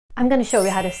I'm going to show you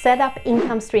how to set up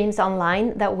income streams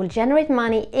online that will generate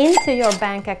money into your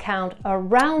bank account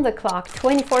around the clock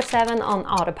 24/7 on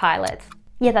autopilot.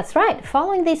 Yeah, that's right.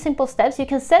 Following these simple steps, you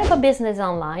can set up a business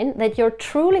online that you're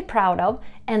truly proud of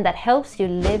and that helps you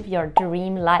live your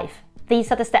dream life.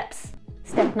 These are the steps.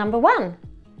 Step number 1.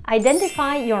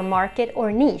 Identify your market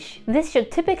or niche. This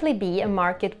should typically be a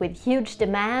market with huge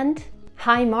demand,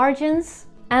 high margins,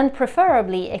 and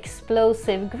preferably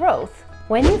explosive growth.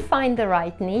 When you find the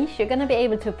right niche, you're going to be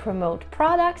able to promote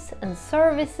products and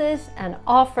services and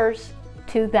offers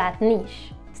to that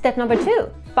niche. Step number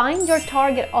 2, find your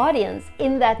target audience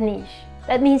in that niche.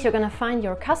 That means you're going to find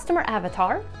your customer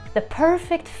avatar, the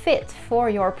perfect fit for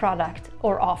your product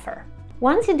or offer.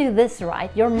 Once you do this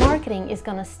right, your marketing is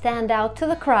going to stand out to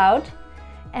the crowd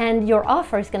and your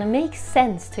offer is going to make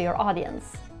sense to your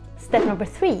audience. Step number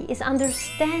 3 is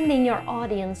understanding your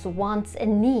audience wants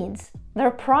and needs, their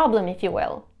problem, if you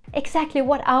will. Exactly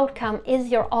what outcome is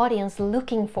your audience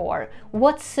looking for?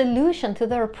 What solution to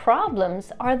their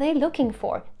problems are they looking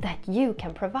for that you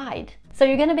can provide? So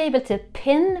you're going to be able to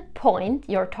pinpoint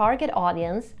your target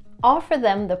audience, offer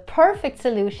them the perfect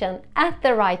solution at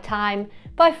the right time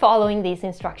by following these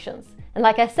instructions. And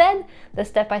like I said, the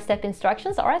step-by-step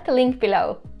instructions are at the link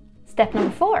below. Step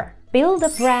number 4, build a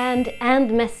brand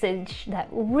and message that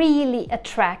really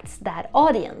attracts that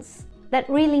audience, that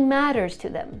really matters to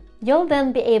them. You'll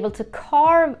then be able to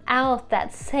carve out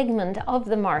that segment of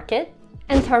the market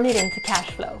and turn it into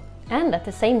cash flow. And at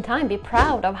the same time, be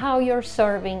proud of how you're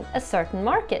serving a certain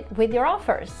market with your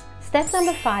offers. Step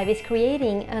number 5 is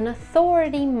creating an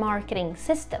authority marketing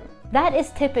system. That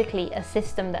is typically a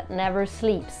system that never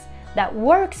sleeps, that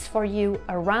works for you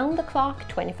around the clock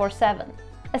 24/7.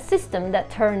 A system that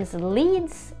turns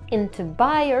leads into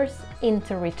buyers,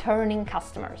 into returning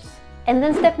customers. And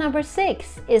then step number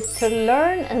 6 is to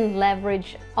learn and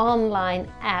leverage online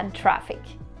ad traffic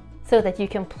so that you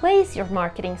can place your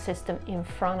marketing system in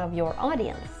front of your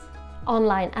audience.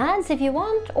 Online ads if you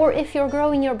want, or if you're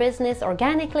growing your business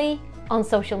organically on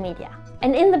social media.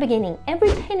 And in the beginning,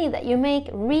 every penny that you make,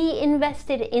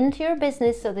 reinvest it into your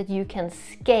business so that you can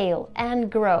scale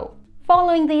and grow.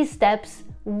 Following these steps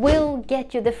will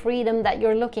get you the freedom that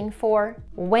you're looking for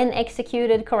when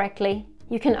executed correctly.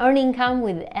 You can earn income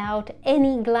without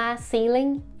any glass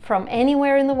ceiling from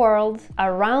anywhere in the world,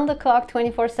 around the clock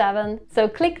 24/7. So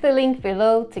click the link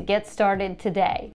below to get started today.